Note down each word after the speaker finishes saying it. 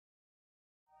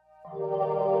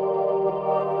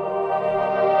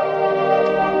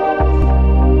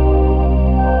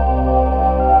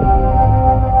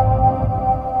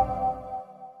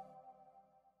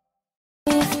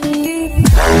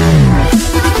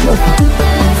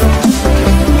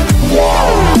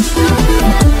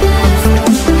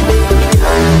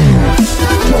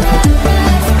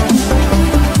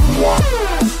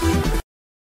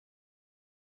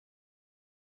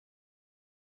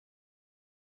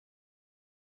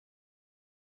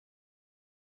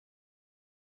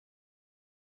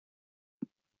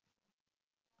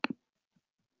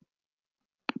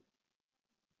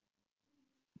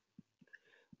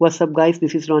What's up, guys?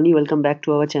 This is Ronnie. Welcome back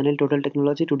to our channel Total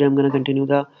Technology. Today I'm going to continue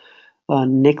the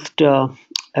next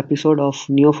episode of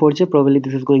Neo4J. Probably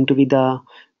this is going to be the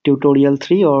tutorial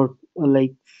 3 or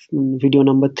video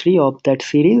number 3 of that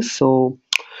series. So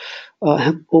I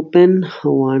have opened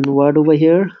one word over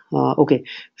here. Okay,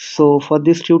 so for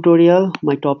this tutorial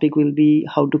my topic will be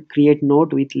how to create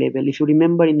node with label. If you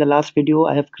remember, in the last video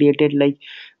I have created like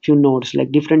few nodes,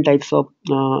 like different types of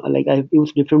I have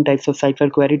used different types of cipher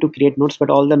query to create nodes, but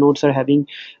all the nodes are having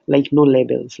like no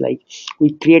labels. Like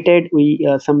we created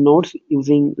some nodes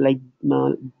using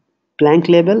blank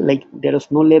label, like there was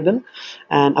no label,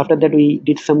 and after that we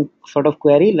did some sort of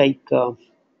query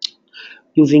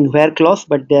using where clause,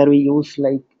 but there we use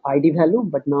like id value.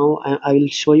 But now I will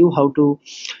show you how to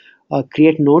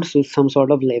create nodes with some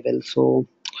sort of label. So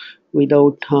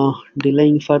without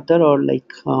delaying further, or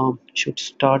should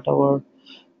start our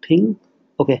thing.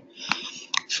 Okay,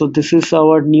 so this is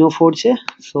our Neo4J.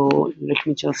 So let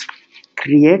me just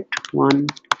create one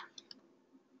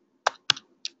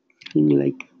thing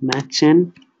like match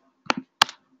and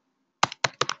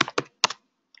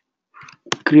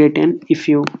create an. If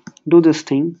you do this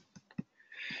thing,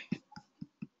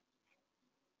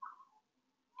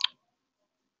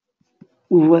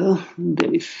 well,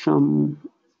 there is some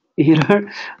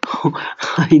error.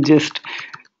 I just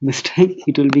mistake.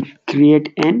 It will be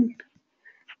create n.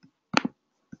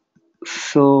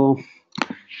 So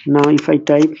now if I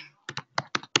type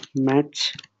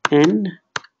match n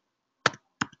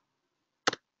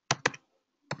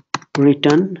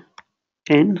return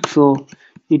n, so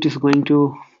it is going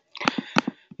to,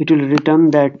 it will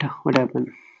return that what happened.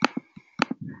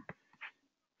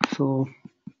 So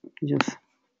just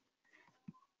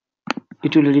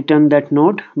it will return that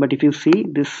node, but if you see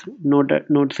this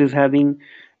nodes is having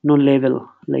no label,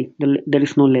 like there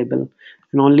is no label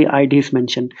and only id is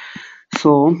mentioned.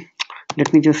 So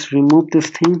let me just remove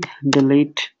this thing,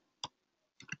 delete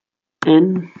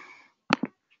n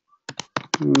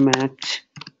match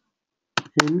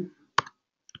n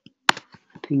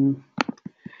thing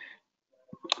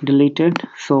deleted.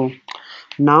 So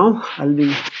now I'll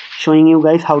be showing you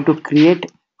guys how to create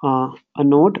a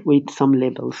node with some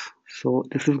labels. So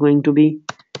this is going to be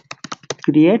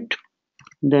create,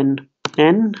 then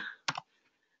n,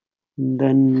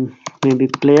 then maybe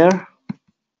player.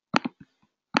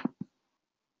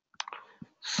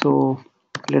 So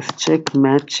let's check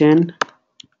match n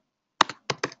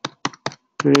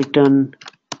return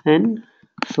n.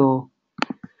 So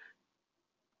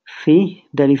see,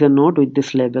 there is a node with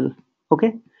this label.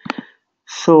 Okay,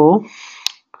 so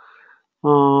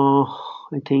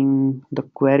I think the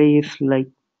query is like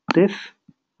this.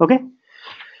 Okay,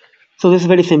 so this is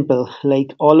very simple.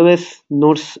 Like always,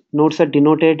 nodes are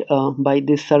denoted by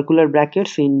these circular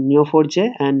brackets in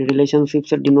Neo4J, and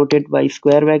relationships are denoted by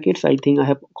square brackets. I think I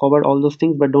have covered all those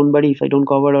things, but don't worry if I don't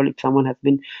cover, or if someone has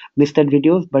been missed that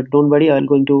videos. But don't worry, I'm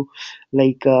going to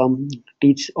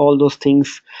teach all those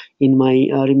things in my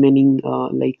remaining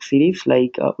series.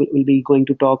 We'll be going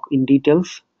to talk in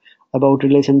details about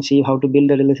relationship, how to build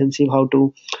a relationship, how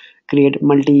to create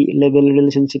multi-level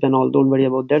relationship and all. Don't worry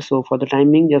about that. So for the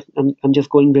timing, I'm just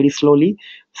going very slowly.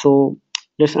 So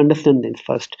let's understand this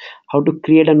first. How to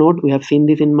create a node, we have seen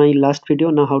this in my last video.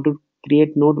 Now how to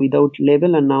create node without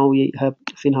label, and now we have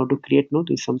seen how to create node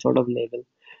with some sort of label.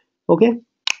 Okay,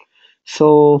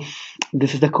 so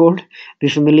this is the code.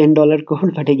 This is $1 million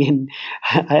code, but again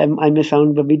I may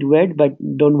sound a bit weird, but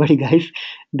don't worry guys,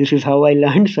 this is how I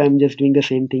learned. So I'm just doing the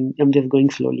same thing, I'm just going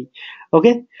slowly.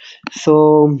 Okay,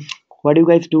 so what do you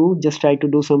guys do? Just try to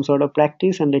do some sort of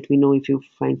practice and let me know if you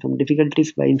find some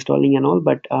difficulties by installing and all,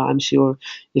 but I'm sure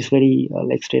it's very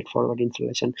straightforward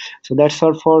installation. So that's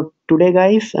all for today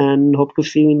guys, and hope to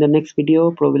see you in the next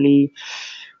video, probably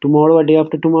tomorrow or day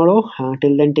after tomorrow.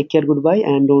 Till then, take care, goodbye,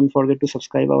 and don't forget to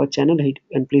subscribe our channel,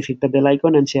 and please hit the bell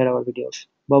icon and share our videos.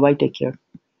 Bye bye, take care.